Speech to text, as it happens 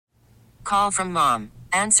Call from mom.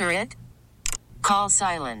 Answer it. Call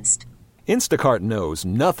silenced. Instacart knows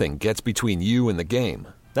nothing gets between you and the game.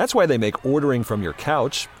 That's why they make ordering from your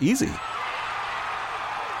couch easy.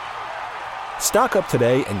 Stock up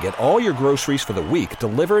today and get all your groceries for the week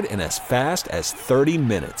delivered in as fast as 30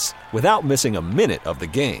 minutes without missing a minute of the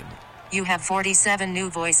game. You have 47 new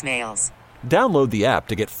voicemails. Download the app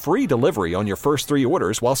to get free delivery on your first 3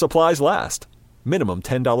 orders while supplies last. Minimum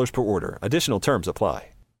 $10 per order. Additional terms apply.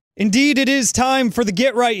 Indeed, it is time for the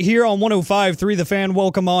Get Right here on 105.3 The Fan.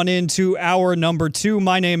 Welcome on into hour number 2.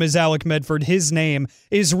 My name is Alec Medford. His name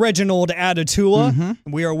is Reginald Adatula.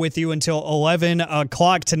 We are with you until 11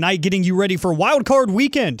 o'clock tonight, getting you ready for Wild Card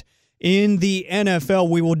Weekend in the NFL.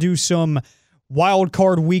 We will do some Wild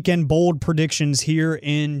Card Weekend bold predictions here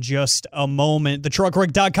in just a moment. The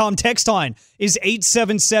TruckWreck.com text line is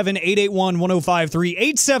 877-881-1053,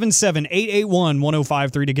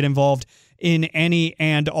 877-881-1053 to get involved in any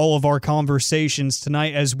and all of our conversations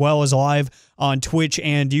tonight, as well as live on Twitch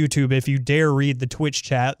and YouTube. If you dare read the Twitch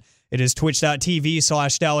chat, it is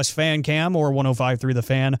twitch.tv/DallasFanCam or 105.3 The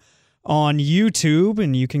Fan on YouTube,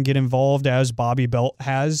 and you can get involved as Bobby Belt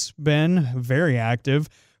has been very active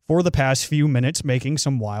for the past few minutes, making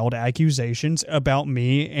some wild accusations about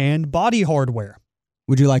me and Body Hardware.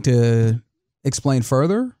 Would you like to explain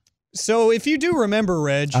further? So if you do remember,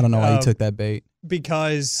 Reg, I don't know why you took that bait.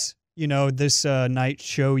 Because, you know, this night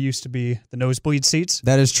show used to be the nosebleed seats.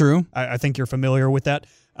 That is true. I think you're familiar with that.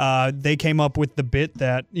 They came up with the bit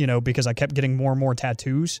that, you know, because I kept getting more and more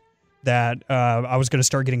tattoos, that I was going to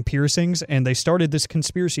start getting piercings, and they started this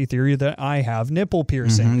conspiracy theory that I have nipple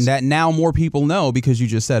piercings. That now more people know because you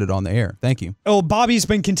just said it on the air. Thank you. Oh, Bobby's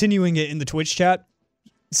been continuing it in the Twitch chat,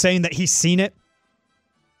 saying that he's seen it,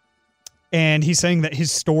 and he's saying that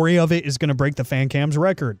his story of it is going to break the fan cam's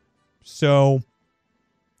record. So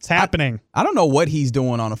it's happening. I don't know what he's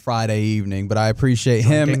doing on a Friday evening, but I appreciate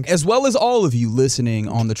him, as well as all of you listening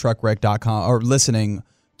on the truckwreck.com or listening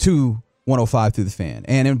to 105 through the Fan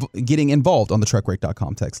and getting involved on the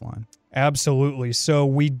truckwreck.com text line. Absolutely. So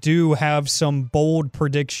we do have some bold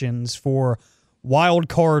predictions for Wild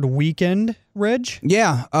Card Weekend, Reg.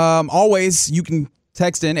 Yeah. Always, you can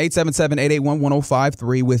text in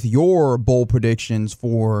 877-881-1053 with your bold predictions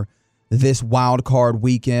for this Wild Card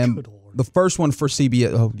Weekend. Good Lord. The first one for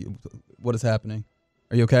CBS. Oh, what is happening?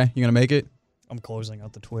 Are you okay? You gonna make it? I'm closing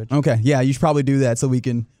out the Twitch. Okay. Yeah, you should probably do that so we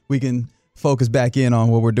can focus back in on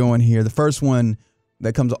what we're doing here. The first one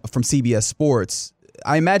that comes from CBS Sports,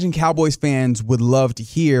 I imagine Cowboys fans would love to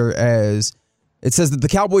hear, as it says that the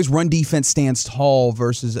Cowboys' run defense stands tall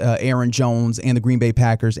versus Aaron Jones and the Green Bay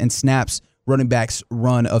Packers and snaps running backs'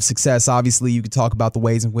 run of success. Obviously, you could talk about the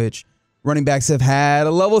ways in which running backs have had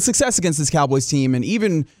a level of success against this Cowboys team, and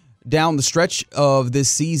even down the stretch of this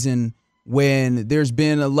season when there's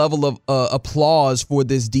been a level of applause for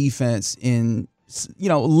this defense in, you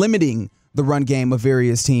know, limiting the run game of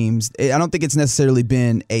various teams. I don't think it's necessarily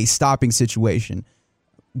been a stopping situation.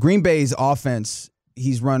 Green Bay's offense,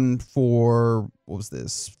 he's run for,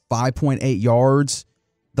 5.8 yards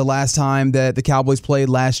the last time that the Cowboys played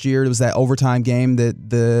last year. It was that overtime game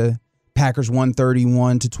that the Packers won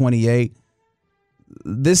 31-28.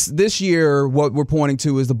 This year, what we're pointing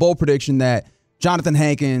to is the bold prediction that Jonathan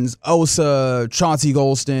Hankins, Osa, Chauncey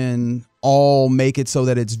Golston all make it so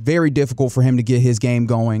that it's very difficult for him to get his game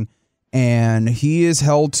going. And he is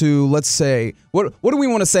held to, let's say, what do we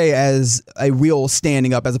want to say as a real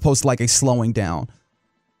standing up as opposed to like a slowing down?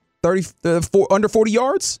 Under 40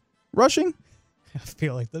 yards rushing? I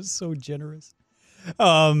feel like that's so generous.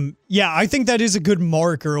 Yeah, I think that is a good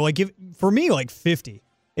marker. Like, for me, like 50.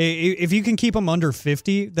 If you can keep them under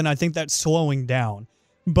 50, then I think that's slowing down.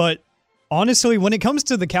 But honestly, when it comes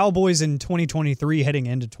to the Cowboys in 2023 heading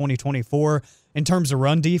into 2024, in terms of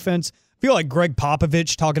run defense, I feel like Greg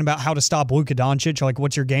Popovich talking about how to stop Luka Doncic, like,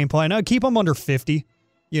 what's your game plan? Keep him under 50.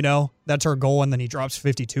 You know, that's our goal, and then he drops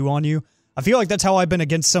 52 on you. I feel like that's how I've been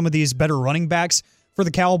against some of these better running backs for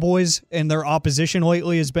the Cowboys, and their opposition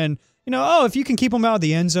lately has been, you know, if you can keep them out of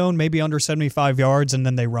the end zone, maybe under 75 yards, and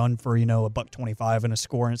then they run for, you know, $125 and a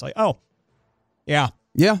score, and it's like, oh, yeah,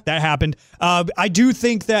 that happened. I do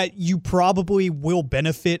think that you probably will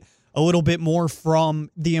benefit a little bit more from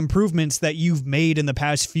the improvements that you've made in the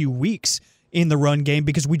past few weeks in the run game,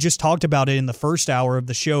 because we just talked about it in the first hour of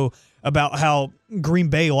the show about how Green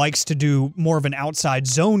Bay likes to do more of an outside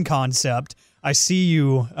zone concept. I see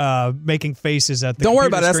you making faces at the Don't worry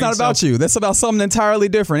about it. That's not about you. That's about something entirely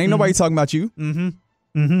different. Ain't nobody talking about you.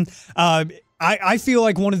 I feel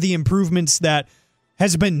like one of the improvements that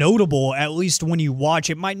has been notable, at least when you watch,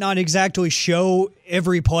 it might not exactly show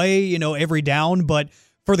every play, you know, every down, but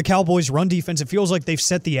for the Cowboys' run defense, it feels like they've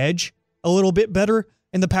set the edge a little bit better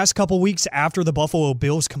in the past couple weeks after the Buffalo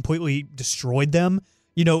Bills completely destroyed them,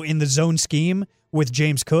 in the zone scheme with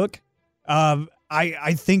James Cook.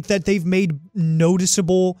 I think that they've made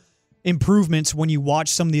noticeable improvements when you watch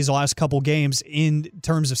some of these last couple games in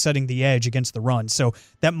terms of setting the edge against the run. So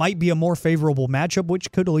that might be a more favorable matchup,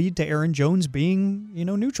 which could lead to Aaron Jones being,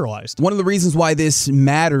 neutralized. One of the reasons why this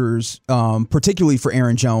matters, particularly for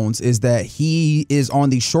Aaron Jones, is that he is on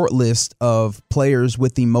the short list of players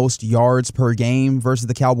with the most yards per game versus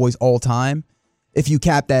the Cowboys all time. If you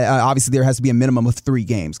cap that, obviously there has to be a minimum of 3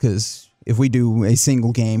 games, because if we do a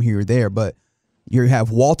single game here or there, but you have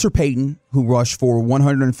Walter Payton, who rushed for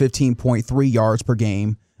 115.3 yards per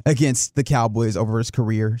game against the Cowboys over his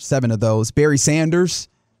career, 7 of those. Barry Sanders,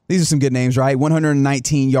 these are some good names, right?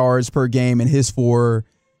 119 yards per game in his 4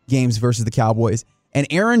 games versus the Cowboys. And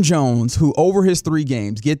Aaron Jones, who over his 3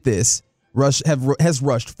 games, get this, has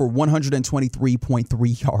rushed for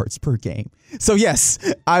 123.3 yards per game. So yes,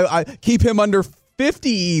 I keep him under 50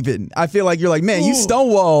 even. I feel like you're like, man, you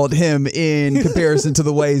stonewalled him in comparison to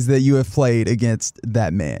the ways that you have played against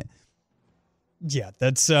that man. Yeah,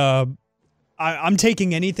 that's I'm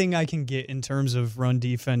taking anything I can get in terms of run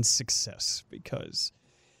defense success, because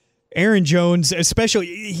Aaron Jones,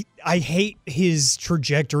 especially, I hate his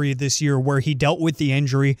trajectory this year where he dealt with the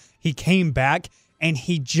injury, he came back, and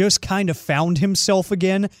he just kind of found himself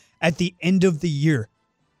again at the end of the year.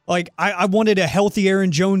 Like, I wanted a healthy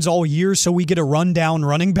Aaron Jones all year so we get a rundown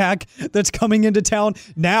running back that's coming into town.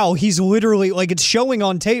 Now he's literally, like, it's showing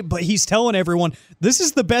on tape, but he's telling everyone, this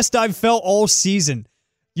is the best I've felt all season.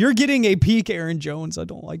 You're getting a peak Aaron Jones. I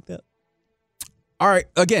don't like that. All right.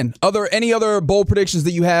 Again, any other bold predictions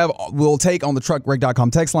that you have, we'll take on the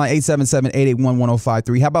truckwreck.com text line,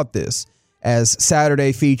 877-881-1053. How about this? As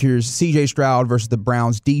Saturday features C.J. Stroud versus the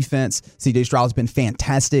Browns defense. C.J. Stroud's been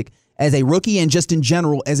fantastic as a rookie and just in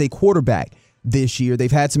general as a quarterback this year.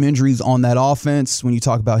 They've had some injuries on that offense when you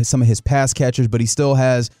talk about some of his pass catchers, but he still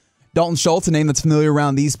has Dalton Schultz, a name that's familiar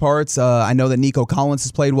around these parts. I know that Nico Collins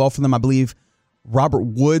has played well for them. I believe Robert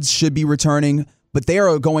Woods should be returning, but they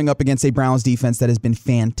are going up against a Browns defense that has been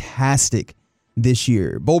fantastic this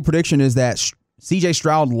year. Bold prediction is that C.J.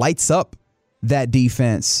 Stroud lights up that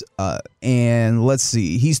defense, and let's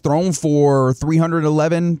see, he's thrown for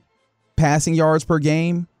 311 passing yards per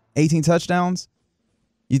game, 18 touchdowns.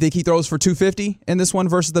 You think he throws for 250 in this one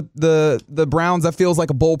versus the Browns? That feels like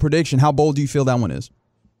a bold prediction. How bold do you feel that one is?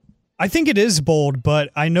 I think it is bold, but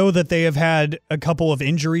I know that they have had a couple of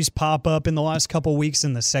injuries pop up in the last couple weeks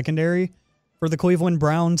in the secondary for the Cleveland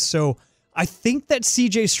Browns. So I think that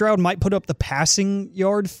C.J. Stroud might put up the passing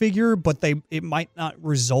yard figure, but it might not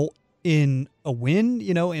result in a win,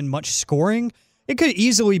 in much scoring. It could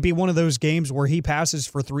easily be one of those games where he passes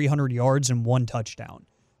for 300 yards and 1 touchdown.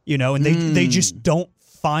 And they just don't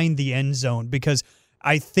find the end zone, because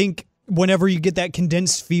I think whenever you get that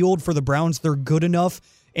condensed field for the Browns, they're good enough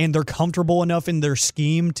and they're comfortable enough in their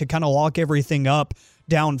scheme to kind of lock everything up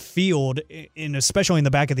downfield, and especially in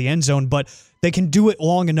the back of the end zone, but they can do it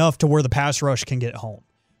long enough to where the pass rush can get home.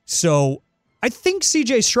 So I think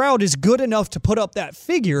C.J. Stroud is good enough to put up that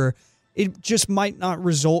figure. It just might not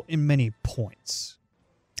result in many points.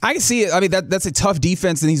 I can see it. I mean, that's a tough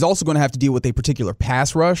defense, and he's also going to have to deal with a particular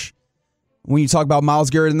pass rush. When you talk about Myles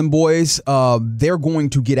Garrett and them boys, they're going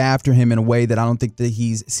to get after him in a way that I don't think that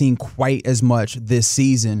he's seen quite as much this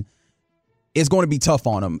season. It's going to be tough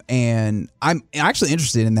on him, and I'm actually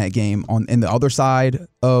interested in that game in the other side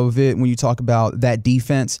of it when you talk about that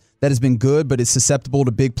defense that has been good but is susceptible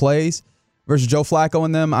to big plays versus Joe Flacco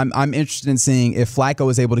and them. I'm interested in seeing if Flacco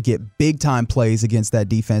is able to get big-time plays against that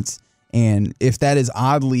defense, and if that is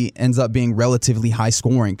oddly ends up being relatively high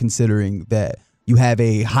scoring, considering that you have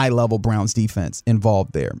a high-level Browns defense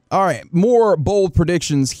involved there. All right, more bold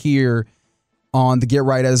predictions here on the Get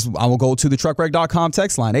Right, as I will go to the truckwreck.com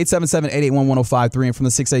text line, 877-881-1053. And from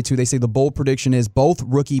the 682, they say the bold prediction is both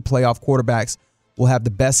rookie playoff quarterbacks will have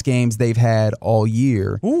the best games they've had all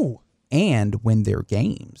year. Ooh. And win their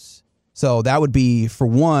games. So that would be, for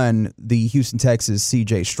one, the Houston Texans'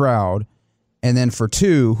 C.J. Stroud. And then for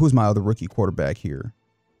 2, who's my other rookie quarterback here?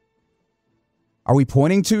 Are we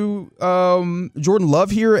pointing to Jordan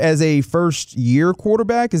Love here as a first-year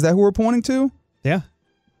quarterback? Is that who we're pointing to? Yeah.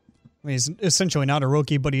 I mean, he's essentially not a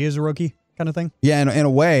rookie, but he is a rookie kind of thing. Yeah, in a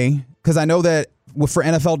way, because I know that for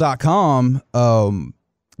NFL.com,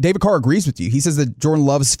 David Carr agrees with you. He says that Jordan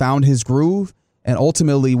Love has found his groove and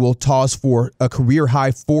ultimately will toss for a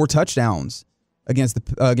career-high 4 touchdowns against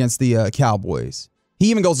the Cowboys. He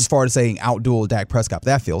even goes as far as saying outduel Dak Prescott.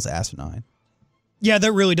 That feels asinine. Yeah,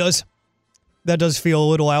 that really does. That does feel a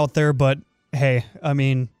little out there, but hey, I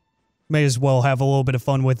mean, May as well have a little bit of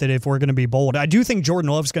fun with it if we're going to be bold. I do think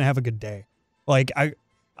Jordan Love's going to have a good day. Like,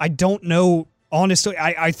 I don't know. Honestly,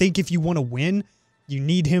 I think if you want to win, you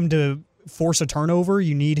need him to force a turnover.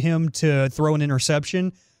 You need him to throw an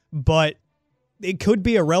interception. But it could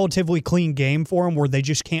be a relatively clean game for him where they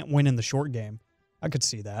just can't win in the short game. I could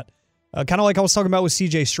see that. Kind of like I was talking about with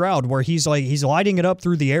C.J. Stroud, where he's lighting it up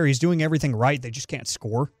through the air. He's doing everything right. They just can't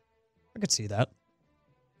score. I could see that.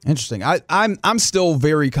 Interesting. I'm still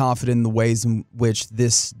very confident in the ways in which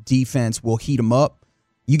this defense will heat him up.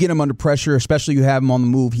 You get him under pressure, especially you have him on the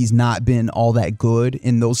move. He's not been all that good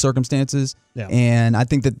in those circumstances. Yeah. And I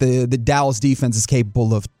think that the Dallas defense is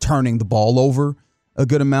capable of turning the ball over a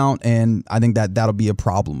good amount, and I think that that'll be a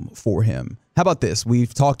problem for him. How about this?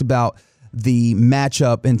 We've talked about the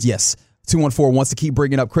matchup, and yes, 214 wants to keep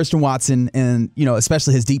bringing up Christian Watson and,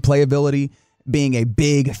 especially his deep play ability, being a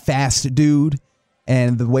big, fast dude,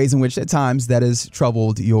 and the ways in which at times that has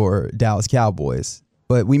troubled your Dallas Cowboys.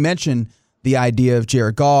 But we mentioned the idea of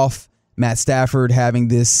Jared Goff, Matt Stafford having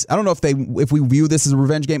this. I don't know if we view this as a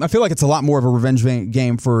revenge game. I feel like it's a lot more of a revenge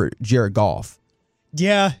game for Jared Goff.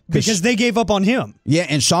 Yeah, because they gave up on him. Yeah,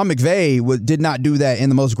 and Sean McVay did not do that in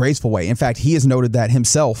the most graceful way. In fact, he has noted that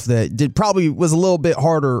himself, that probably was a little bit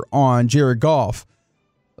harder on Jared Goff.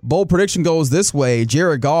 Bold prediction goes this way.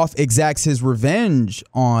 Jared Goff exacts his revenge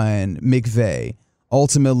on McVay,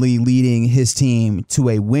 ultimately leading his team to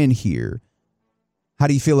a win here. How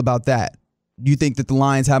do you feel about that? Do you think that the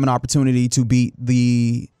Lions have an opportunity to beat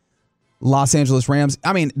the Los Angeles Rams?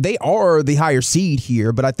 I mean, they are the higher seed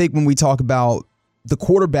here, but I think when we talk about the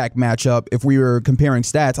quarterback matchup, if we were comparing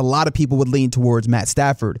stats, a lot of people would lean towards Matt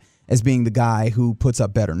Stafford as being the guy who puts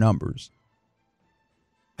up better numbers.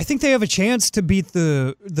 I think they have a chance to beat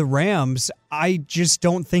the Rams. I just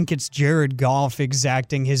don't think it's Jared Goff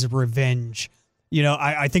exacting his revenge.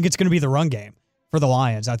 I think it's going to be the run game for the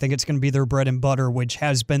Lions. I think it's going to be their bread and butter, which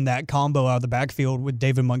has been that combo out of the backfield with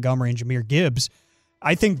David Montgomery and Jahmyr Gibbs.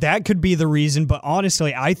 I think that could be the reason, but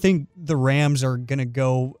honestly, I think the Rams are going to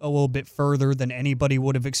go a little bit further than anybody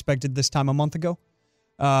would have expected this time a month ago.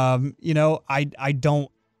 I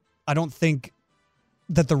don't think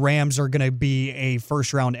that the Rams are going to be a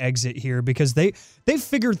first-round exit here because they've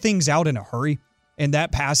figured things out in a hurry, and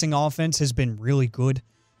that passing offense has been really good.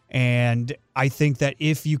 And I think that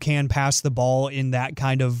if you can pass the ball in that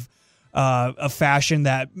kind of a fashion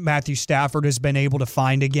that Matthew Stafford has been able to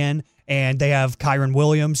find again, and they have Kyron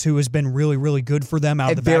Williams, who has been really, really good for them out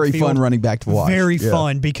of the backfield. Very fun running back to watch. Very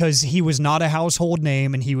fun because he was not a household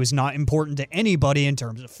name and he was not important to anybody in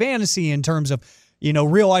terms of fantasy, in terms of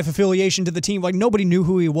real life affiliation to the team. Like, nobody knew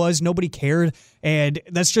who he was, nobody cared, and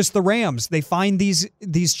that's just the Rams. They find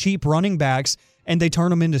these cheap running backs and they turn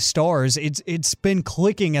them into stars. It's been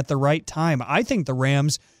clicking at the right time. I think the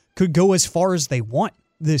Rams could go as far as they want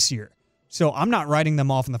this year. So I'm not writing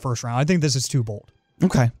them off in the first round. I think this is too bold.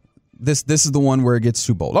 Okay. This is the one where it gets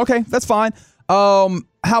too bold. Okay, that's fine. How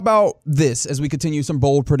about this as we continue some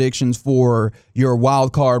bold predictions for your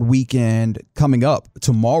wild card weekend coming up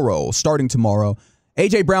starting tomorrow.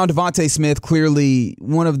 A.J. Brown, Devontae Smith, clearly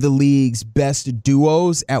one of the league's best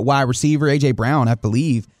duos at wide receiver. A.J. Brown, I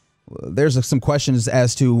believe, there's some questions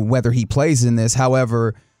as to whether he plays in this.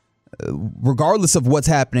 However, regardless of what's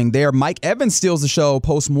happening there, Mike Evans steals the show,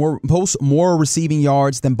 posts more receiving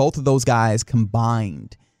yards than both of those guys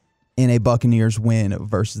combined in a Buccaneers win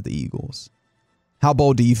versus the Eagles. How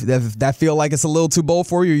bold do you that feel like it's a little too bold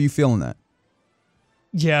for you, or are you feeling that?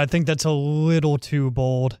 Yeah, I think that's a little too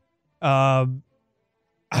bold. I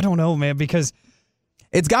don't know, man, because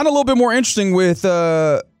it's gotten a little bit more interesting with,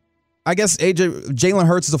 I guess, Jalen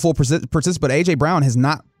Hurts is a full participant, but A.J. Brown has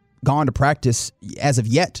not gone to practice as of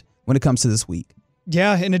yet when it comes to this week.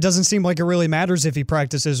 Yeah, and it doesn't seem like it really matters if he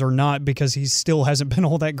practices or not because he still hasn't been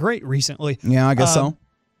all that great recently. Yeah, I guess so.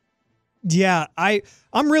 Yeah,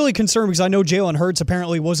 I'm really concerned because I know Jalen Hurts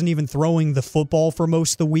apparently wasn't even throwing the football for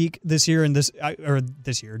most of the week this week.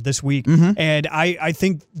 Mm-hmm. And I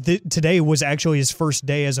think that today was actually his first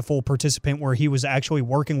day as a full participant where he was actually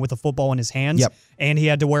working with a football in his hands. Yep. And he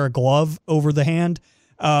had to wear a glove over the hand.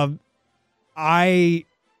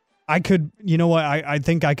 I could, I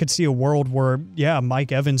think I could see a world where,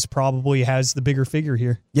 Mike Evans probably has the bigger figure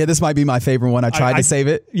here. Yeah, this might be my favorite one. I tried to save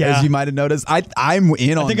it, as you might have noticed. I'm in on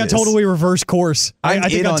this. I think I totally reverse course. I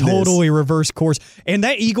think I totally reverse course. And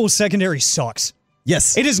that Eagles secondary sucks.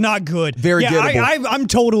 Yes. It is not good. Very good. I'm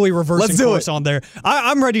totally reversing course on there.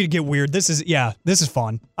 I'm ready to get weird. This is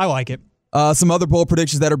fun. I like it. Some other bold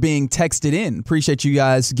predictions that are being texted in. Appreciate you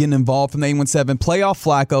guys getting involved from the 817. Playoff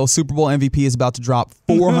Flacco, Super Bowl MVP, is about to drop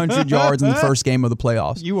 400 yards in the first game of the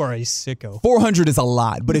playoffs. You are a sicko. 400 is a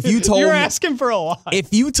lot, but if you told You're me, asking for a lot.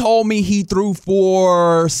 if you told me he threw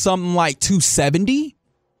for something like 270,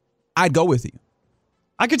 I'd go with you.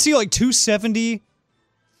 I could see like 270,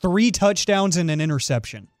 3 touchdowns, and an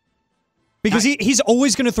interception. Because he's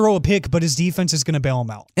always going to throw a pick, but his defense is going to bail him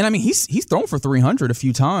out. And I mean, he's thrown for 300 a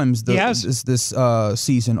few times this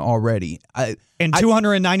season already. And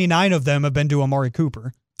 299 of them have been to Amari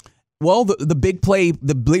Cooper. Well, the big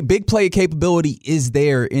play capability is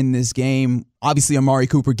there in this game. Obviously, Amari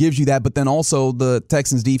Cooper gives you that, but then also the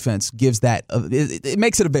Texans defense gives that. It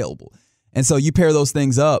makes it available. And so you pair those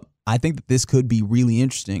things up. I think that this could be really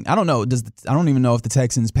interesting. I don't know. I don't even know if the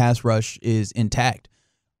Texans pass rush is intact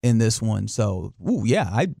in this one. So,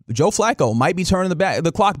 Joe Flacco might be turning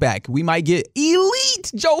the clock back. We might get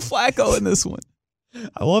elite Joe Flacco in this one.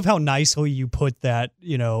 I love how nicely you put that,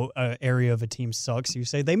 area of a team sucks. You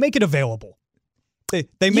say they make it available. They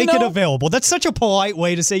make it available. That's such a polite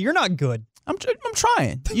way to say you're not good. I'm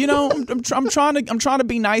trying. I'm trying to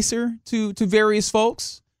be nicer to various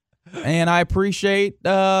folks. And I appreciate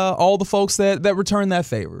all the folks that return that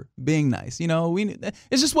favor, being nice.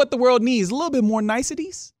 It's just what the world needs, a little bit more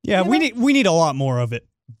niceties. Yeah, we need a lot more of it,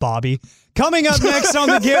 Bobby. Coming up next on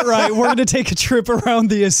the Get Right, we're going to take a trip around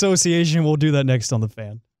the association. We'll do that next on The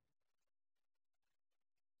Fan.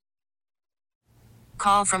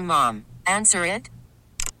 Call from mom. Answer it.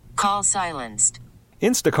 Call silenced.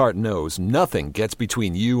 Instacart knows nothing gets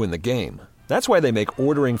between you and the game. That's why they make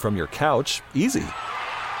ordering from your couch easy.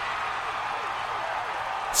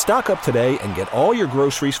 Stock up today and get all your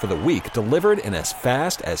groceries for the week delivered in as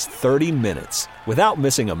fast as 30 minutes without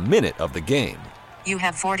missing a minute of the game. You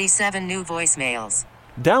have 47 new voicemails.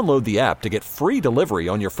 Download the app to get free delivery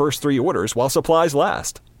on your first 3 orders while supplies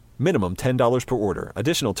last. Minimum $10 per order.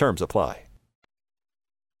 Additional terms apply.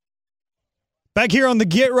 Back here on the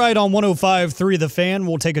Get Right on 105.3 The Fan,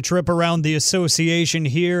 we'll take a trip around the association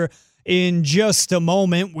here in just a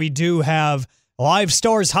moment. We do have Live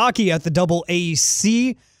Stars hockey at the Double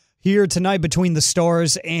AC here tonight between the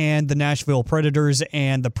Stars and the Nashville Predators,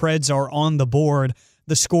 and the Preds are on the board.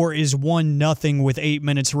 The score is 1-0 with 8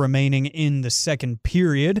 minutes remaining in the second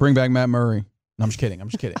period. Bring back Matt Murray. No, I'm just kidding.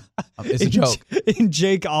 It's a joke. In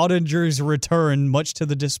Jake Ottinger's return, much to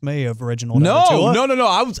the dismay of Reginald No. Abatua.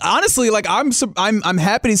 I was honestly I'm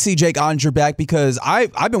happy to see Jake Ottinger back because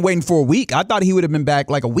I've been waiting for a week. I thought he would have been back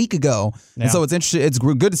like a week ago, Yeah. and so it's interesting. It's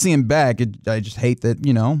good to see him back. I just hate that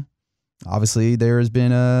obviously there has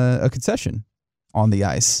been a concession on the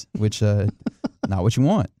ice, which not what you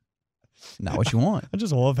want. Not what you want. I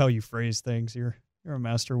just love how you phrase things. You're a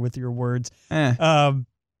master with your words. Eh.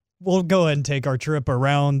 We'll go ahead and take our trip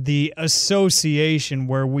around the association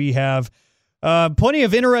where we have plenty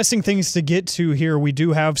of interesting things to get to here. We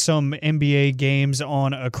do have some NBA games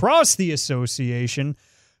on across the association.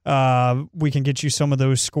 We can get you some of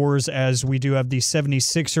those scores as we do have the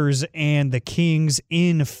 76ers and the Kings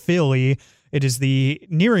in Philly. It is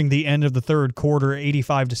nearing the end of the third quarter,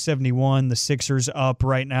 85-71. The Sixers up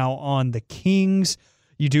right now on the Kings.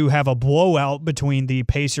 You do have a blowout between the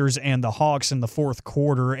Pacers and the Hawks in the fourth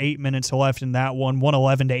quarter. 8 minutes left in that one,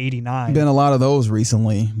 111-89. Been a lot of those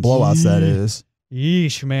recently. Blowouts, that is.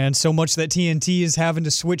 Yeesh, man. So much that TNT is having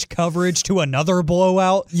to switch coverage to another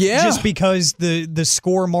blowout. Yeah. Just because the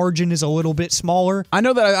score margin is a little bit smaller. I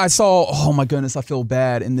know that I saw, oh my goodness, I feel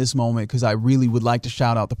bad in this moment because I really would like to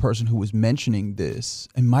shout out the person who was mentioning this.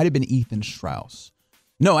 It might have been Ethan Strauss.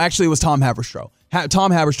 No, actually it was Tom Haberstroh.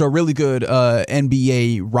 Tom Haberstroh, really good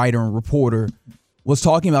NBA writer and reporter, was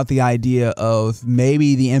talking about the idea of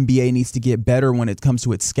maybe the NBA needs to get better when it comes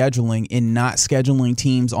to its scheduling in not scheduling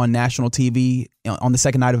teams on national TV on the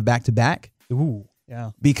second night of back-to-back. Ooh,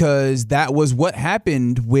 yeah. Because that was what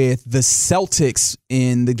happened with the Celtics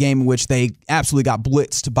in the game in which they absolutely got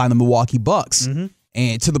blitzed by the Milwaukee Bucks. Mm-hmm.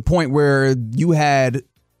 And to the point where you had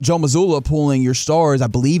Joe Mazzulla pulling your Stars, I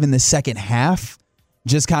believe, in the second half,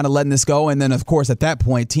 just kind of letting this go. And then, of course, at that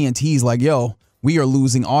point, TNT's like, yo, we are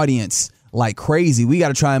losing audience like crazy. We got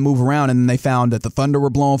to try and move around. And then they found that the Thunder were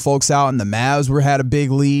blowing folks out and the Mavs had a big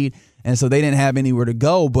lead. And so they didn't have anywhere to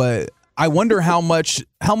go. But I wonder how much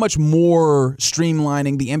more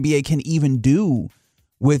streamlining the NBA can even do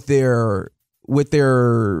with their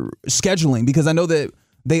scheduling, because I know that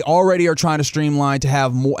they already are trying to streamline to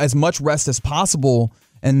have as much rest as possible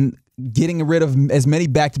and getting rid of as many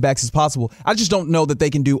back-to-backs as possible. I just don't know that they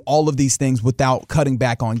can do all of these things without cutting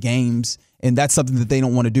back on games, and that's something that they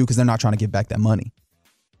don't want to do because they're not trying to give back that money.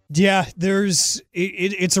 Yeah,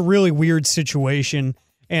 it's a really weird situation,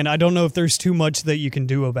 And I don't know if there's too much that you can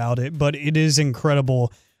do about it, but it is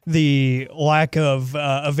incredible the lack of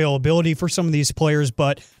availability for some of these players,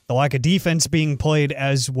 but the lack of defense being played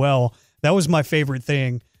as well. That was my favorite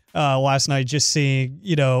thing last night, just seeing,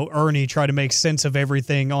 Ernie try to make sense of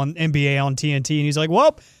everything on NBA on TNT. And he's like,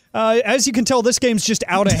 well, as you can tell, this game's just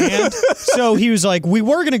out of hand. So he was like, we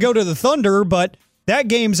were going to go to the Thunder, but that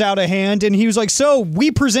game's out of hand. And he was like, so we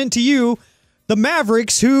present to you the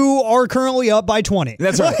Mavericks, who are currently up by 20.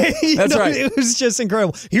 That's right. That's right. It was just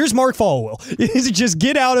incredible. Here's Mark Followill. Just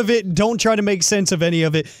get out of it. Don't try to make sense of any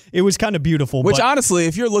of it. It was kind of beautiful. Which, honestly,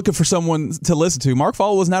 if you're looking for someone to listen to, Mark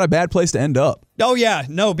Followill is not a bad place to end up. Oh, yeah.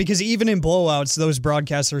 No, because even in blowouts, those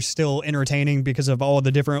broadcasts are still entertaining because of all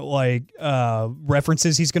the different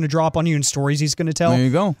references he's going to drop on you and stories he's going to tell. There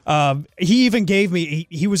you go. He even gave me,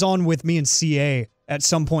 he was on with me and CA at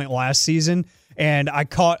some point last season, and I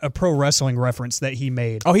caught a pro wrestling reference that he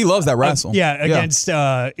made. Oh, he loves that wrestle. Against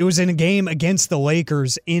it was in a game against the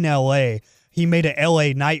Lakers in LA. He made an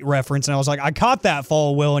LA Knight reference, and I was like, I caught that,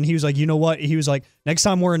 Followill. And he was like, you know what? He was like, next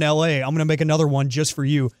time we're in LA, I'm going to make another one just for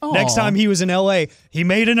you. Aww. Next time he was in LA, he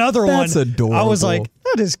made another one. That's adorable. I was like,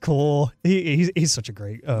 that is cool. He's such a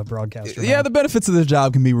great broadcaster. Yeah, the benefits of this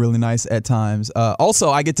job can be really nice at times. Also,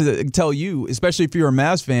 I get to tell you, especially if you're a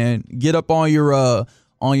Mavs fan, get up on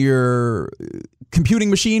your computing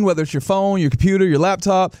machine, whether it's your phone, your computer, your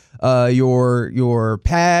laptop, your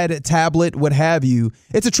pad, tablet, what have you.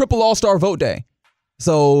 It's a triple All-Star vote day.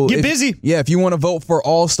 So get busy. Yeah, if you want to vote for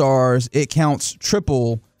All-Stars, it counts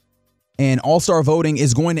triple, and All-Star voting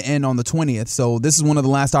is going to end on the 20th. So this is one of the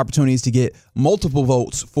last opportunities to get multiple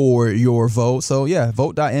votes for your vote. So yeah,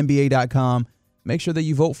 vote.nba.com. Make sure that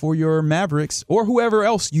you vote for your Mavericks or whoever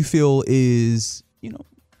else you feel is,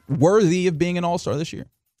 worthy of being an All-Star this year.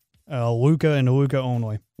 Luka and Luka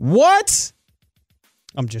only. What?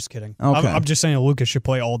 I'm just kidding. Okay. I'm just saying Luka should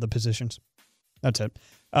play all the positions. That's it.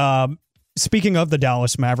 Speaking of the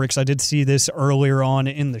Dallas Mavericks, I did see this earlier on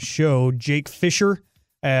in the show. Jake Fisher,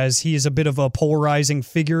 as he is a bit of a polarizing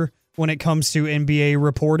figure when it comes to NBA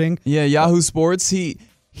reporting. Yeah, Yahoo Sports.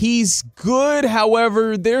 He's good.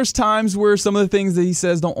 However, there's times where some of the things that he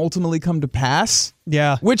says don't ultimately come to pass.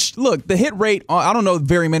 Yeah. Which, look, the hit rate, I don't know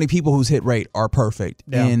very many people whose hit rate are perfect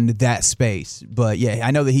in that space. But yeah,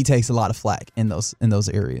 I know that he takes a lot of flack in those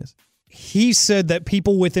areas. He said that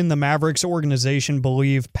people within the Mavericks organization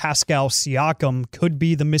believe Pascal Siakam could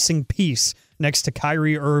be the missing piece next to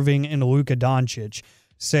Kyrie Irving and Luka Doncic,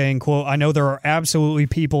 saying, quote, I know there are absolutely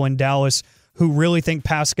people in Dallas who really think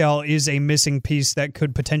Pascal is a missing piece that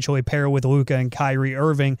could potentially pair with Luka and Kyrie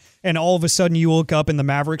Irving, and all of a sudden you look up and the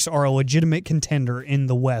Mavericks are a legitimate contender in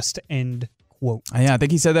the West, end quote. Yeah, I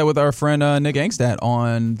think he said that with our friend Nick Angstadt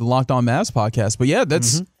on the Locked On Mavs podcast. But yeah,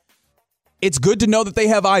 it's good to know that they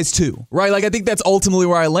have eyes too, right? Like, I think that's ultimately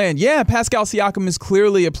where I land. Yeah, Pascal Siakam is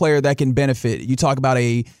clearly a player that can benefit. You talk about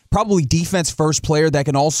a probably defense-first player that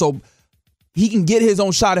can also... He can get his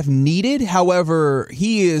own shot if needed. However,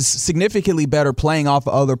 he is significantly better playing off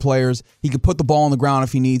of other players. He can put the ball on the ground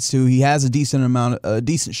if he needs to. He has a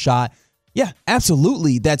decent shot. Yeah,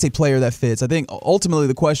 absolutely, that's a player that fits. I think ultimately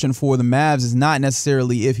the question for the Mavs is not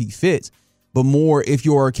necessarily if he fits, but more if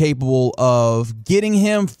you are capable of getting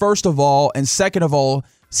him, first of all, and second of all,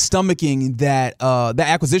 stomaching that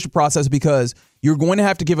acquisition process, because you're going to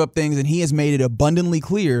have to give up things, and he has made it abundantly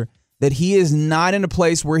clear that he is not in a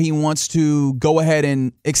place where he wants to go ahead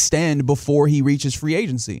and extend before he reaches free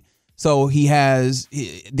agency. So he has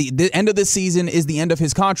the end of this season is the end of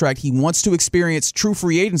his contract. He wants to experience true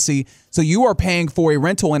free agency. So you are paying for a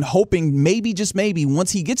rental and hoping maybe, just maybe, once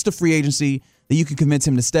he gets to free agency, that you can convince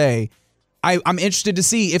him to stay. I'm interested to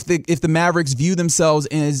see if the Mavericks view themselves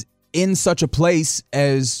as in such a place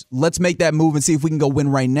as, let's make that move and see if we can go win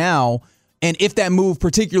right now. And if that move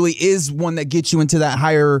particularly is one that gets you into that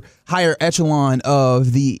higher echelon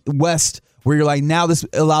of the West, where you're like, now this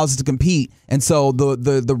allows us to compete, and so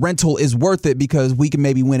the rental is worth it because we can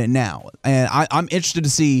maybe win it now. And I'm interested to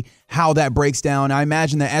see how that breaks down. I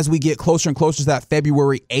imagine that as we get closer and closer to that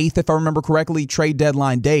February 8th, if I remember correctly, trade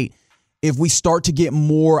deadline date, if we start to get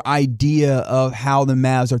more idea of how the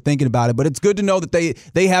Mavs are thinking about it. But it's good to know that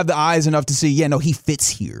they have the eyes enough to see, yeah, no, he fits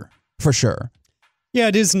here for sure. Yeah,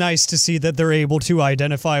 it is nice to see that they're able to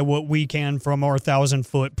identify what we can from our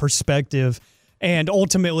 1,000-foot perspective. And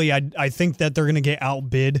ultimately, I think that they're going to get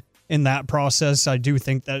outbid in that process. I do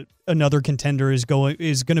think that another contender is going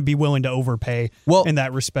to be willing to overpay in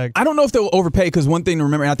that respect. I don't know if they'll overpay, because one thing to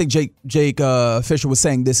remember, and I think Jake Fisher was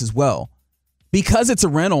saying this as well, because it's a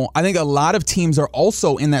rental, I think a lot of teams are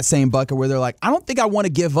also in that same bucket where they're like, I don't think I want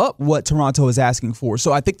to give up what Toronto is asking for.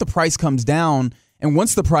 So I think the price comes down, And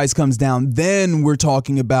once the price comes down, then we're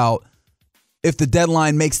talking about if the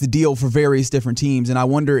deadline makes the deal for various different teams. And I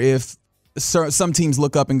wonder if some teams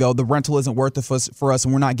look up and go, the rental isn't worth it for us,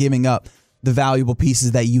 and we're not giving up the valuable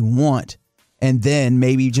pieces that you want. And then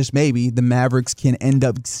maybe, just maybe, the Mavericks can end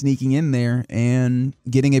up sneaking in there and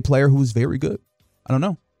getting a player who's very good. I don't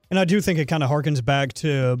know. And I do think it kind of harkens back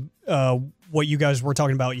to what you guys were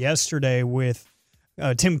talking about yesterday with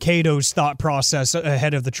Tim Cato's thought process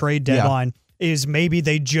ahead of the trade deadline is maybe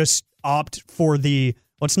they just opt for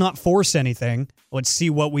let's not force anything. Let's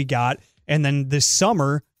see what we got. And then this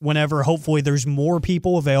summer, whenever hopefully there's more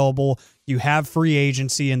people available, you have free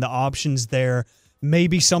agency and the options there,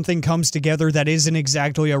 maybe something comes together that isn't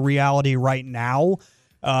exactly a reality right now.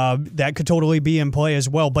 That could totally be in play as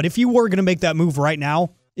well. But if you were going to make that move right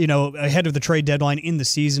now, ahead of the trade deadline in the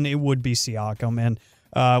season, it would be Siakam. And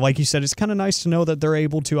like you said, it's kind of nice to know that they're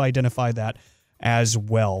able to identify that as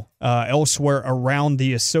well. Elsewhere around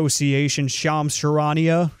the association, Shams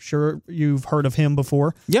Charania, sure you've heard of him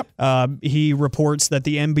before. Yep. He reports that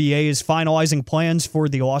the NBA is finalizing plans for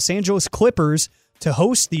the Los Angeles Clippers to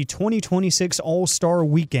host the 2026 All-Star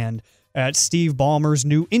Weekend at Steve Ballmer's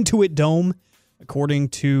new Intuit Dome, according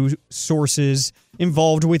to sources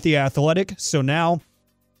involved with The Athletic. So now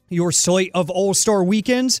your slate of All-Star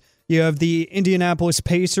weekends, you have the Indianapolis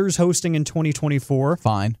Pacers hosting in 2024.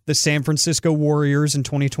 Fine. The San Francisco Warriors in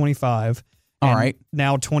 2025. All right.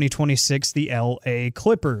 Now 2026, the LA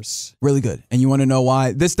Clippers. Really good. And you want to know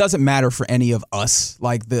why? This doesn't matter for any of us,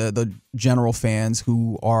 like the general fans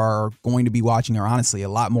who are going to be watching, or honestly, a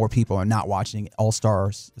lot more people are not watching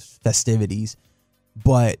All-Star festivities.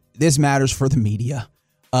 But this matters for the media.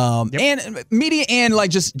 And media and like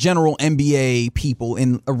just general NBA people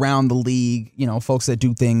in around the league, folks that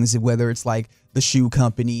do things, whether it's like the shoe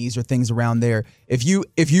companies or things around there. If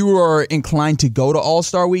you are inclined to go to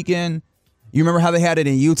All-Star Weekend, you remember how they had it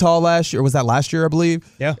in Utah last year? Or was that last year, I believe?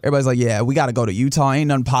 Yeah. Everybody's like, yeah, we got to go to Utah. Ain't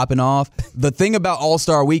nothing popping off. The thing about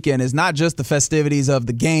All-Star Weekend is not just the festivities of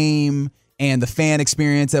the game and the fan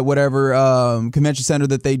experience at whatever convention center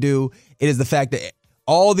that they do. It is the fact that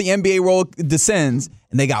all the NBA world descends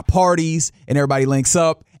and they got parties and everybody links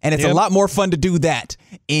up. And it's a lot more fun to do that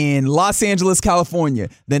in Los Angeles, California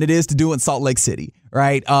than it is to do in Salt Lake City,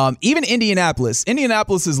 right? Even Indianapolis.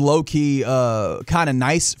 Indianapolis is low-key kind of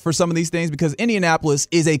nice for some of these things because Indianapolis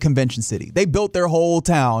is a convention city. They built their whole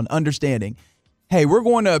town understanding, hey, we're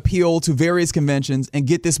going to appeal to various conventions and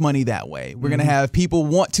get this money that way. We're going to have people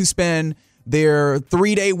want to spend their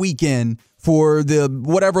 3-day weekend for the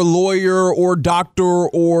whatever lawyer or doctor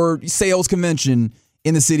or sales convention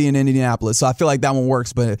in the city in Indianapolis. So I feel like that one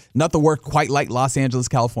works, but nothing worked quite like Los Angeles,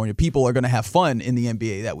 California. People are going to have fun in the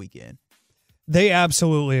NBA that weekend. They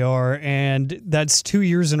absolutely are, and that's 2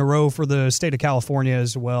 years in a row for the state of California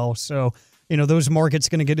as well. So, those markets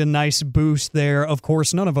going to get a nice boost there. Of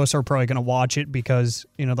course, none of us are probably going to watch it because,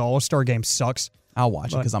 the All-Star game sucks. I'll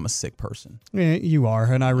watch it because I'm a sick person. Yeah, you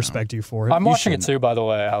are, and I respect you for it. I'm watching it too, by the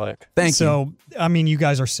way, Alec. Thank you. So, you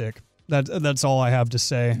guys are sick. That's all I have to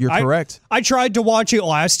say. You're correct. I tried to watch it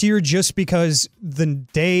last year just because the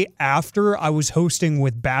day after I was hosting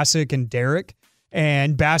with Bassick and Derek,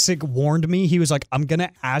 and Bassick warned me. He was like, I'm going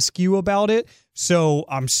to ask you about it, so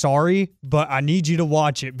I'm sorry, but I need you to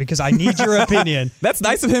watch it because I need your opinion. That's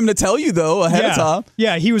nice of him to tell you, though, ahead of time.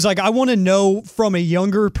 Yeah, he was like, I want to know from a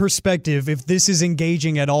younger perspective if this is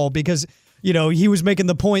engaging at all because he was making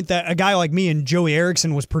the point that a guy like me and Joey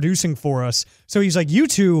Erickson was producing for us. So he's like, you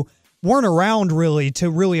two weren't around really to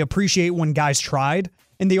really appreciate when guys tried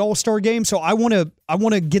in the All-Star game. So I want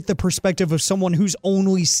to get the perspective of someone who's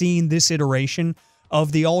only seen this iteration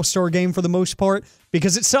of the All-Star game for the most part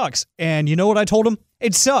because it sucks. And you know what I told him?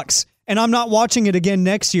 It sucks. And I'm not watching it again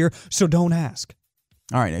next year, so don't ask.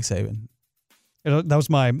 All right, Nick Saban. That was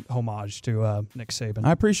my homage to Nick Saban.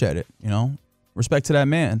 I appreciate it. Respect to that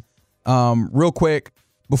man. Real quick,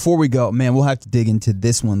 before we go, man, we'll have to dig into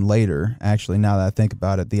this one later, actually, now that I think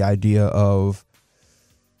about it. The idea of,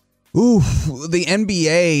 the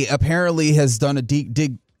NBA apparently has done a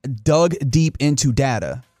dug deep into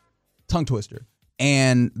data. Tongue twister.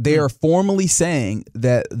 And they are formally saying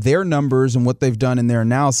that their numbers and what they've done in their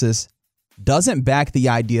analysis doesn't back the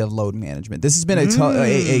idea of load management. This has been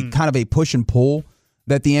a kind of a push and pull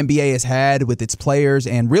that the NBA has had with its players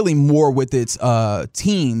and really more with its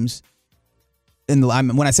teams. When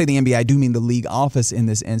I say the NBA, I do mean the league office in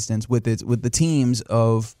this instance with the teams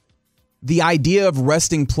of the idea of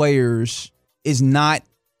resting players is not,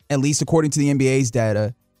 at least according to the NBA's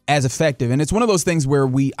data, as effective. And it's one of those things where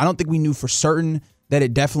I don't think we knew for certain that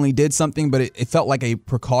it definitely did something, but it felt like a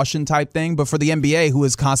precaution type thing. But for the NBA, who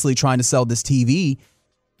is constantly trying to sell this TV,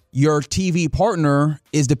 your TV partner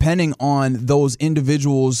is depending on those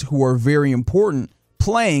individuals who are very important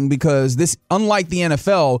playing, because this, unlike the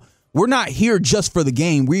NFL, we're not here just for the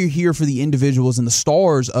game. We're here for the individuals and the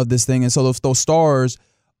stars of this thing. And so if those stars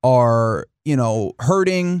are,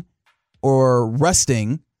 hurting or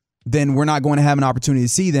resting, then we're not going to have an opportunity to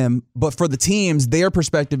see them. But for the teams, their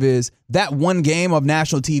perspective is that one game of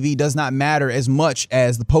national TV does not matter as much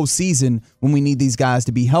as the postseason when we need these guys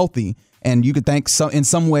to be healthy. And you could thank in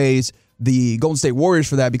some ways the Golden State Warriors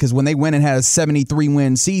for that, because when they went and had a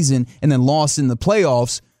 73-win season and then lost in the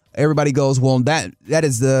playoffs, everybody goes, well, that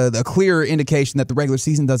is the clear indication that the regular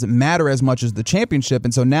season doesn't matter as much as the championship.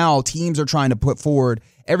 And so now teams are trying to put forward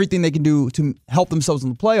everything they can do to help themselves in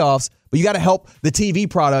the playoffs, but you got to help the TV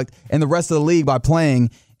product and the rest of the league by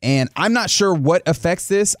playing. And I'm not sure what affects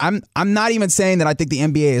this. I'm not even saying that I think the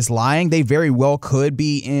NBA is lying. They very well could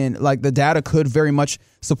be the data could very much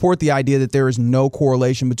support the idea that there is no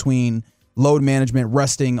correlation between load management,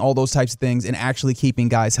 resting, all those types of things, and actually keeping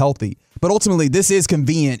guys healthy. But ultimately, this is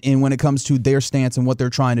convenient when it comes to their stance and what they're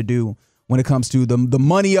trying to do when it comes to the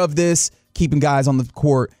money of this, keeping guys on the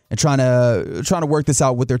court and trying to work this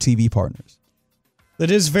out with their TV partners. That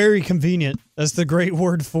is very convenient. That's the great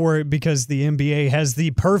word for it, because the NBA has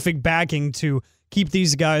the perfect backing to keep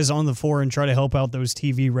these guys on the floor and try to help out those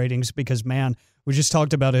TV ratings, because, man, we just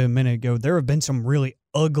talked about it a minute ago. There have been some really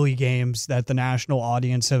ugly games that the national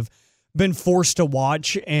audience have been forced to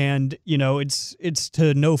watch, and it's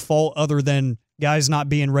to no fault other than guys not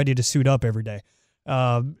being ready to suit up every day.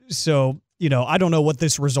 So I don't know what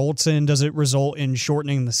this results in. Does it result in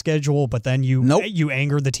shortening the schedule? But then you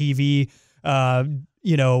anger the TV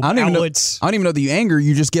outlets. I don't even know that you anger.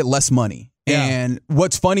 You just get less money. Yeah. And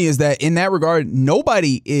what's funny is that in that regard,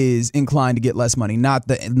 nobody is inclined to get less money. Not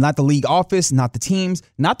the league office, not the teams,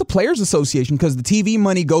 not the Players Association, because the TV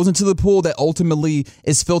money goes into the pool that ultimately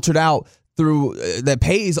is filtered out through that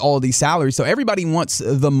pays all of these salaries. So everybody wants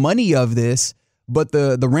the money of this, but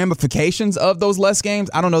the ramifications of those less games,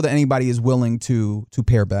 I don't know that anybody is willing to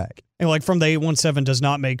pare back. And from the 817 does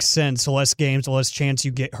not make sense. Less games, less chance you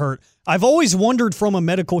get hurt. I've always wondered from a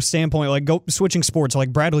medical standpoint, switching sports,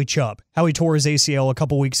 like Bradley Chubb, how he tore his ACL a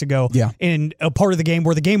couple weeks ago in a part of the game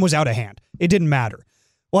where the game was out of hand. It didn't matter.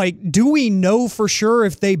 Do we know for sure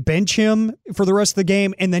if they bench him for the rest of the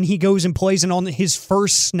game and then he goes and plays, and on his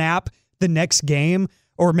first snap the next game,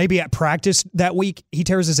 or maybe at practice that week, he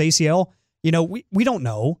tears his ACL? We don't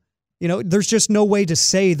know. There's just no way to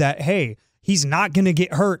say that, hey, he's not going to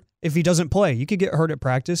get hurt if he doesn't play. You could get hurt at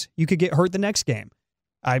practice. You could get hurt the next game.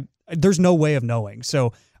 There's no way of knowing.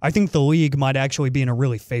 So I think the league might actually be in a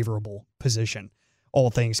really favorable position,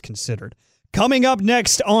 all things considered. Coming up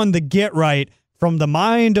next on The Get Right, from the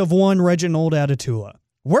mind of one Reginald Atatula,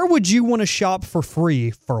 where would you want to shop for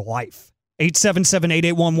free for life?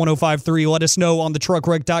 877-881-1053. Let us know on the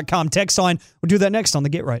truckwreck.com text line. We'll do that next on The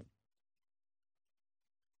Get Right.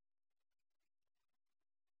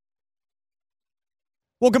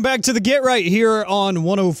 Welcome back to The Get Right here on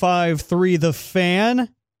 105.3 The Fan.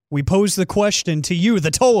 We pose the question to you,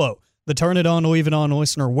 the Tolo, the Turn It On, Leave It On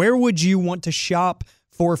listener. Where would you want to shop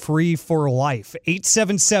for free for life?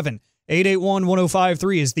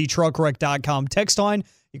 877-881-1053 is the truckwreck.com text line.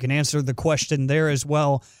 You can answer the question there, as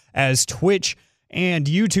well as Twitch and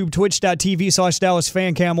YouTube,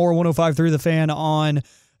 twitch.tv/DallasFanCam or 105.3 The Fan on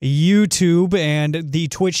YouTube. And the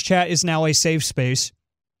Twitch chat is now a safe space,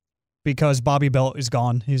 because Bobby Belt is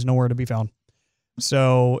gone. He's nowhere to be found.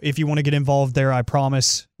 So if you want to get involved there, I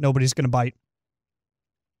promise nobody's going to bite.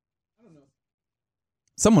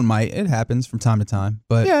 Someone might. It happens from time to time.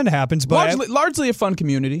 But yeah, it happens. But largely a fun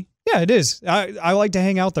community. Yeah, it is. I like to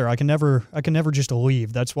hang out there. I can never just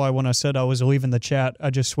leave. That's why when I said I was leaving the chat, I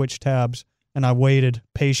just switched tabs and I waited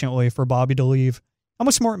patiently for Bobby to leave. I'm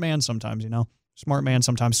a smart man sometimes, Smart man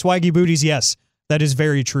sometimes. Swaggy booties, yes. That is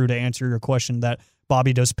very true, to answer your question, that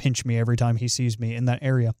Bobby does pinch me every time he sees me in that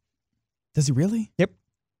area. Does he really? Yep.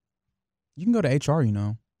 You can go to HR,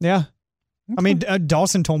 Yeah. Okay. I mean,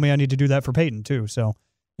 Dawson told me I need to do that for Peyton, too. So,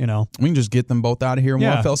 We can just get them both out of here in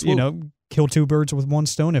one fell swoop. Kill two birds with one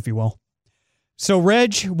stone, if you will. So,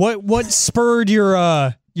 Reg, what spurred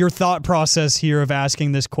your thought process here of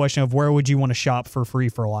asking this question of where would you want to shop for free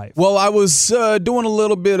for life? Well, I was doing a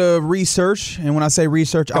little bit of research, and when I say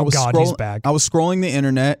research, I was scrolling the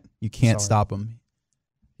internet. You can't stop him.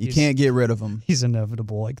 You can't get rid of him. He's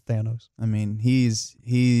inevitable, like Thanos. I mean, he's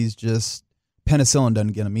just penicillin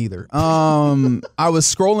doesn't get him either. I was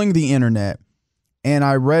scrolling the internet, and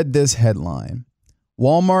I read this headline: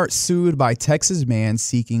 Walmart sued by Texas man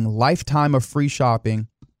seeking lifetime of free shopping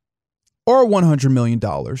or $100 million.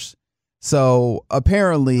 So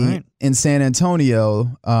apparently Right. in San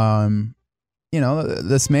Antonio,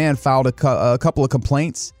 this man filed a couple of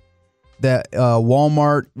complaints that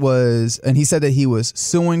Walmart was, and he said that he was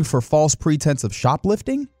suing for false pretense of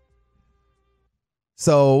shoplifting.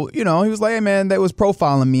 So, he was like, hey, man, that was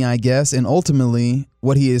profiling me, I guess. And ultimately,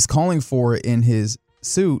 what he is calling for in his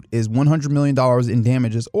suit is $100 million in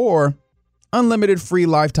damages or unlimited free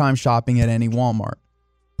lifetime shopping at any Walmart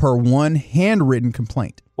per one handwritten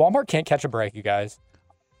complaint. Walmart can't catch a break, you guys.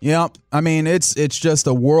 Yeah, I mean, it's just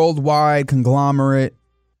a worldwide conglomerate,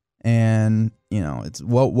 and, it's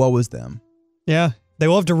what was them. Yeah, they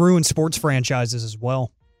love to ruin sports franchises as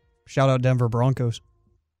well. Shout out Denver Broncos.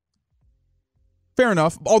 Fair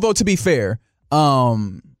enough. Although, to be fair,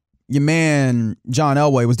 your man John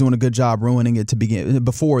Elway was doing a good job ruining it to begin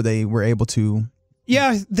before they were able to.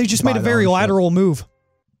 Yeah, they just made a Buy very ownership. lateral move.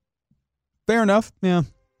 Fair enough. Yeah,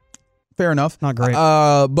 Fair enough. not great.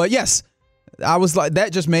 But yes, I was like,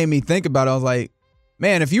 that just made me think about it. I was like,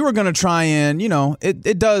 man, if you were going to try and,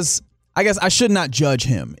 it does, I guess I should not judge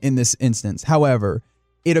him in this instance. However,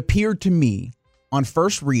 it appeared to me on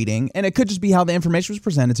first reading, and it could just be how the information was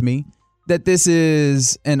presented to me, that this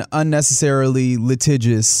is an unnecessarily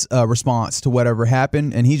litigious response to whatever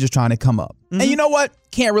happened, and he's just trying to come up. And you know what?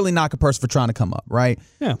 Can't really knock a person for trying to come up, right?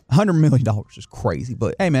 Yeah. $100 million is crazy,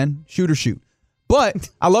 but hey, man, shoot or shoot. But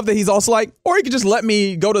I love that he's also like, or he could just let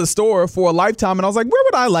me go to the store for a lifetime. And I was like, where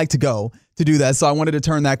would I like to go to do that? So I wanted to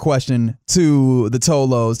turn that question to the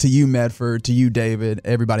Tolos, to you, Medford, to you, David,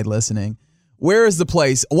 everybody listening. Where is the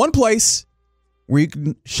place, one place where you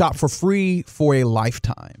can shop for free for a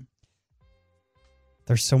lifetime?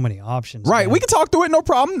 There's so many options. Right. man. We can talk through it. No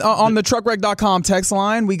problem. On the truckwreck.com text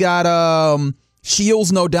line, we got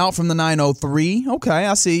Shields, no doubt, from the 903. Okay,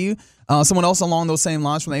 I see you. Someone else along those same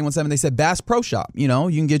lines from the 817, they said Bass Pro Shop. You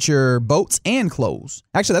can get your boats and clothes.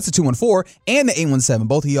 Actually, that's the 214 and the 817.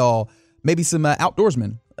 Both of y'all, maybe some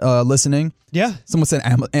outdoorsmen listening. Yeah. Someone said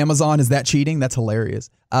Amazon, is that cheating? That's hilarious.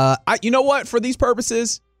 You know what? For these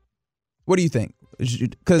purposes, what do you think?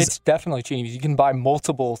 Because It's definitely cheating. You can buy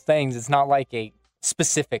multiple things. It's not like a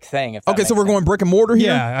specific thing. If that okay, so makes we're sense. going brick and mortar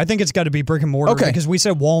here. Yeah, I think it's got to be brick and mortar. Okay. Because we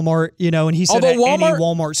said Walmart, and he said Although at any Walmart-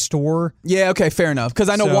 Walmart store. Yeah, okay, fair enough. Because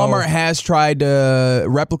I know So- Walmart has tried to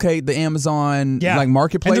replicate the Amazon Yeah.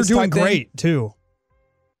 marketplace. And they're doing type thing. great, too.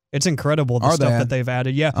 It's incredible, the Are stuff they? that they've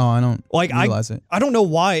added. Yeah. Oh, I don't realize it. I don't know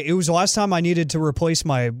why. It was the last time I needed to replace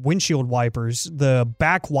my windshield wipers, the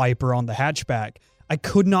back wiper on the hatchback. I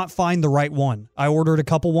could not find the right one. I ordered a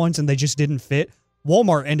couple ones and they just didn't fit.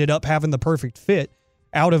 Walmart ended up having the perfect fit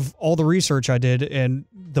out of all the research I did. And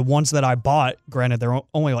the ones that I bought, granted, they're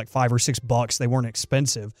only like $5 or $6. They weren't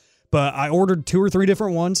expensive. But I ordered 2 or 3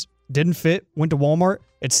 different ones. Didn't fit. Went to Walmart.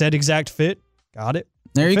 It said exact fit. Got it.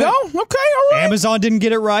 There you Fit. go. Okay, all right. Amazon didn't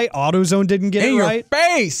get it right. AutoZone didn't get In it your right.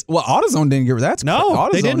 face. Well, AutoZone didn't get that's No,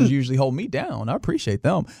 AutoZone they didn't. usually hold me down. I appreciate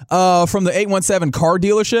them. From the 817 car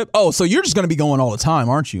dealership. Oh, so you're just going to be going all the time,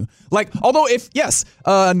 aren't you? Although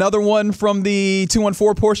another one from the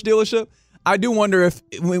 214 Porsche dealership. I do wonder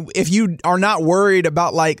if you are not worried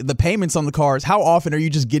about the payments on the cars, how often are you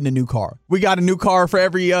just getting a new car? We got a new car for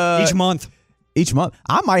every Each month. Each month.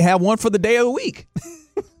 I might have one for the day of the week.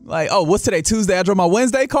 What's today? Tuesday? I drove my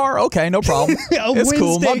Wednesday car? Okay, no problem. It's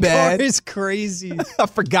cool. My bad. Car is crazy. I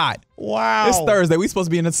forgot. Wow. It's Thursday. We supposed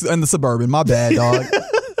to be in the Suburban. My bad, dog.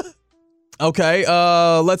 Okay.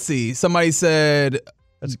 Let's see. Somebody said,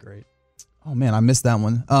 That's great. oh man, I missed that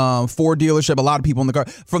one. Ford dealership. A lot of people in the car.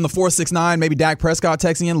 From the 469, maybe Dak Prescott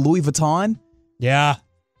texting in. Louis Vuitton. Yeah.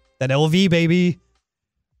 That LV, baby.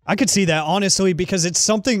 I could see that, honestly, because it's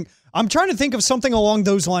something. I'm trying to think of something along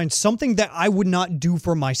those lines, something that I would not do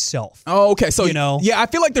for myself. Oh, okay. So, Yeah, I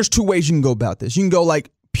feel like there's 2 ways you can go about this. You can go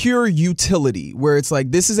pure utility, where it's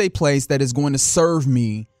this is a place that is going to serve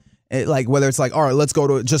me. Whether it's all right, let's go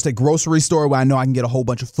to just a grocery store where I know I can get a whole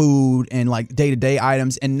bunch of food and day-to-day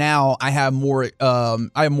items. And now I have more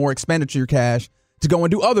expenditure cash to go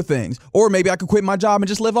and do other things. Or maybe I could quit my job and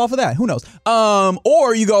just live off of that. Who knows?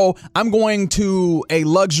 Or you go, I'm going to a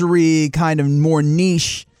luxury kind of more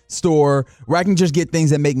niche store where I can just get things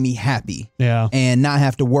that make me happy. Yeah. And not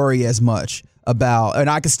have to worry as much about, and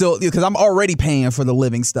I can still, because I'm already paying for the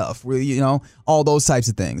living stuff, all those types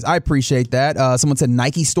of things. I appreciate that. Someone said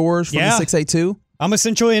Nike stores from the 682. I'm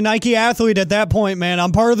essentially a Nike athlete at that point, man.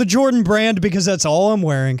 I'm part of the Jordan brand because that's all I'm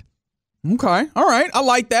wearing. Okay. All right. I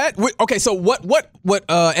like that. Okay. So what,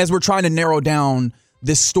 as we're trying to narrow down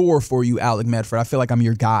this store for you, Alec Medford, I feel like I'm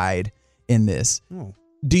your guide in this. Oh.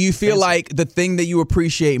 Do you feel like the thing that you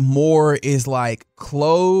appreciate more is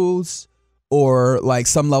clothes or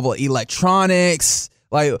some level of electronics?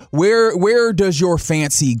 Like, where does your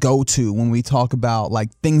fancy go to when we talk about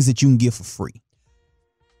like things that you can get for free?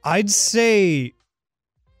 I'd say,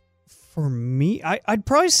 for me, I'd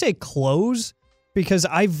probably say clothes, because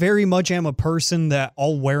I very much am a person that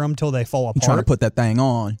I'll wear them till they fall apart. I'm trying to put that thing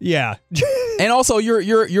on. Yeah. And also,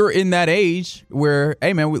 you're in that age where,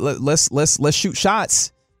 hey man, let's shoot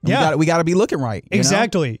shots. Yeah. We got to be looking right. You know?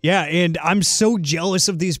 Exactly. Yeah, and I'm so jealous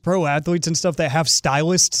of these pro athletes and stuff that have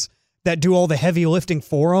stylists that do all the heavy lifting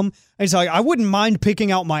for them. It's like, I wouldn't mind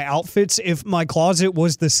picking out my outfits if my closet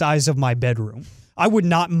was the size of my bedroom. I would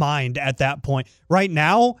not mind at that point. Right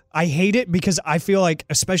now, I hate it because I feel like,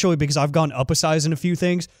 especially because I've gone up a size in a few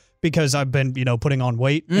things, because I've been, putting on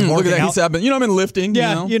weight and Look working at that. out. He said, I've been lifting.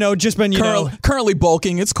 Yeah, just been, currently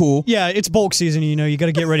bulking. It's cool. Yeah, it's bulk season. You got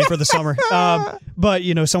to get ready for the summer. But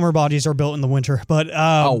summer bodies are built in the winter. But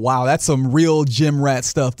oh wow, that's some real gym rat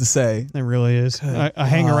stuff to say. It really is. I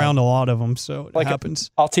hang around a lot of them, so it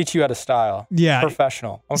happens. I'll teach you how to style. Yeah,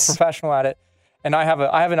 professional. I'm professional at it, and I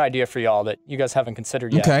have an idea for y'all that you guys haven't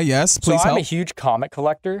considered yet. Okay, yes, please So help. I'm a huge comic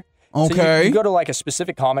collector. Okay. So you go to like a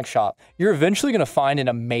specific comic shop, you're eventually going to find an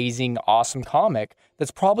amazing, awesome comic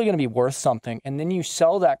that's probably going to be worth something. And then you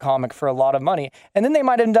sell that comic for a lot of money. And then they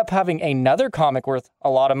might end up having another comic worth a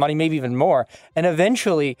lot of money, maybe even more. And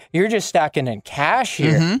eventually you're just stacking in cash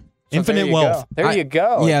here. Mm-hmm. So Infinite wealth. There you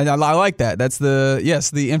go. Yeah, I like that. That's the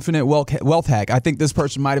infinite wealth hack. I think this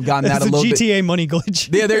person might have gotten that a little bit. It's a GTA money glitch.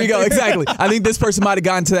 Yeah, there you go. Exactly. I think this person might have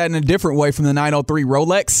gotten to that in a different way from the 903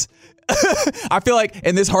 Rolex. I feel like,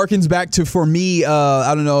 and this harkens back to, for me,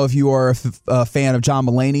 I don't know if you are a fan of John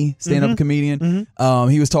Mulaney, stand-up comedian. Mm-hmm.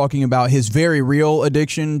 He was talking about his very real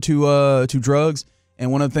addiction to drugs.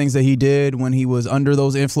 And one of the things that he did when he was under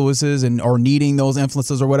those influences or needing those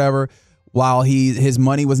influences or whatever, while his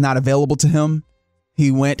money was not available to him,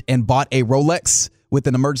 he went and bought a Rolex with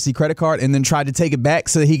an emergency credit card and then tried to take it back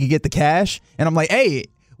so that he could get the cash. And I'm like, hey,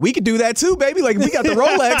 we could do that too, baby. Like, if we got the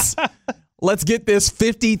Rolex, let's get this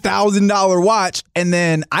 $50,000 watch, and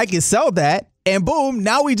then I can sell that, and boom,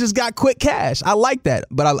 now we just got quick cash. I like that,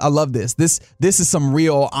 but I love this. This is some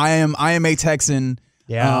real. I am a Texan.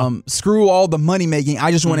 Yeah. Screw all the money making.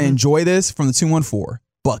 I just want to enjoy this from the 214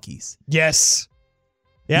 Buc-ee's. Yes.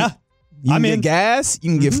 Yeah. You can get gas.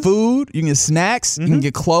 You can get food. You can get snacks. You can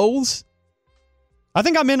get clothes. I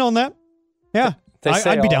think I'm in on that. Yeah.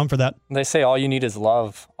 I'd be down for that. They say all you need is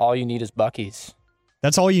love. All you need is Buc-ee's.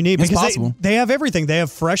 That's all you need, It's because possible. they have everything. They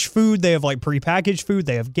have fresh food. They have like prepackaged food.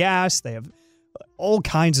 They have gas. They have all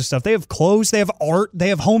kinds of stuff. They have clothes. They have art. They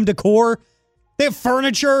have home decor. They have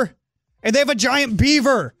furniture. And they have a giant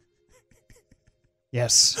beaver.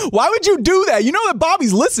 Yes. Why would you do that? You know that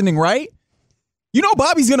Bobby's listening, right? You know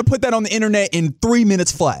Bobby's going to put that on the internet in 3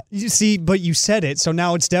 minutes flat. You see, but you said it, so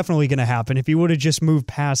now it's definitely going to happen. If you would have just moved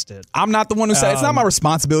past it. I'm not the one who said it's not my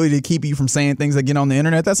responsibility to keep you from saying things that get on the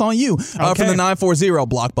internet. That's on you. Okay. From the 940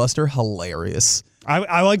 Blockbuster, hilarious.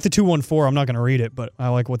 I like the 214. I'm not going to read it, but I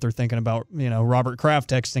like what they're thinking about, Robert Kraft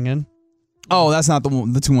texting in. Oh, that's not the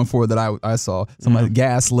 214 that I saw. Some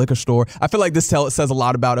gas liquor store. I feel like this says a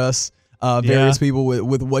lot about us, various people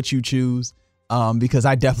with what you choose. Because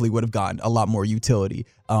I definitely would have gotten a lot more utility,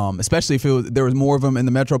 especially if there was more of them in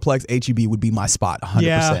the Metroplex. HEB would be my spot, 100%.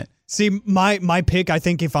 Yeah. See, my pick, I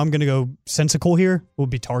think if I'm going to go sensical here, would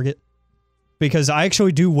be Target. Because I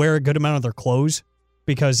actually do wear a good amount of their clothes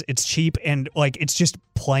because it's cheap and like it's just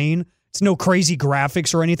plain. It's no crazy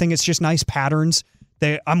graphics or anything. It's just nice patterns.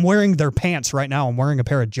 I'm wearing their pants right now. I'm wearing a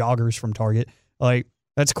pair of joggers from Target. Like,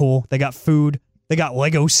 that's cool. They got food. They got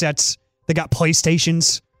Lego sets. They got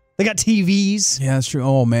PlayStations. They got TVs. Yeah, that's true.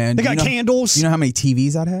 Oh, man. They got candles. You know how many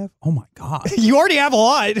TVs I'd have? Oh, my God. You already have a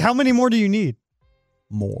lot. How many more do you need?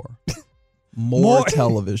 More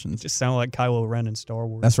televisions. Just sound like Kylo Ren in Star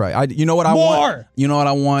Wars. That's right. You know what I want? You know what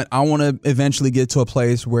I want? I want to eventually get to a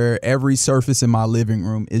place where every surface in my living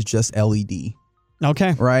room is just LED.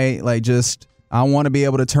 Okay. Right? Like, just, I want to be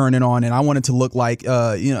able to turn it on, and I want it to look like,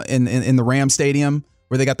 in the Ram Stadium,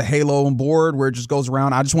 where they got the halo on board where it just goes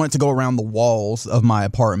around. I just want it to go around the walls of my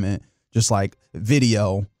apartment, just like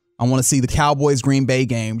video. I want to see the Cowboys Green Bay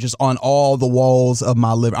game just on all the walls of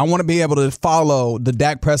my living. I want to be able to follow the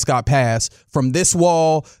Dak Prescott pass from this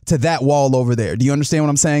wall to that wall over there. Do you understand what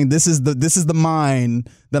I'm saying? This is the mind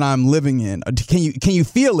that I'm living in. Can you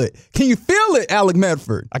feel it? Can you feel it, Alec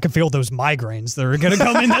Medford? I can feel those migraines that are going to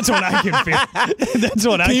come in. That's what I can feel. That's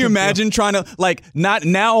what I can you imagine trying to, like, not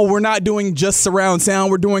now we're not doing just surround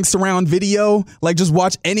sound, we're doing surround video. Like, just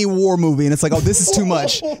watch any war movie and it's like, oh, this is too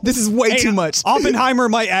much. This is way too much. Oppenheimer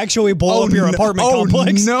might actually blow up your apartment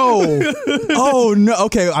complex. No. Oh, no.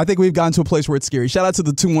 Okay, I think we've gotten to a place where it's scary. Shout out to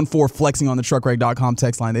the 214flexingonthetruckrack.com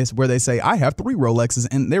text line where they say, I have 3 Rolexes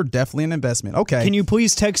and they're definitely an investment. Okay. Can you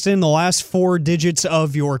please text in the last 4 digits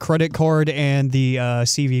of your credit card and the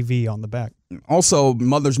CVV on the back? Also,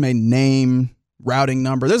 mother's maiden name, routing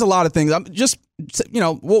number. There's a lot of things. I'm just,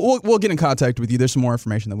 we'll get in contact with you. There's some more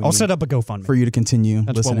information that I'll set up a GoFundMe for you to continue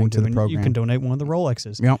That's listening what to the do. program. You can donate one of the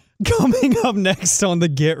Rolexes. Yep. Coming up next on the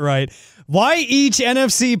Get Right, why each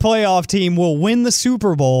NFC playoff team will win the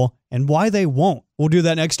Super Bowl and why they won't. We'll do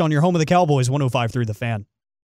that next on your home of the Cowboys, 105.3 The Fan.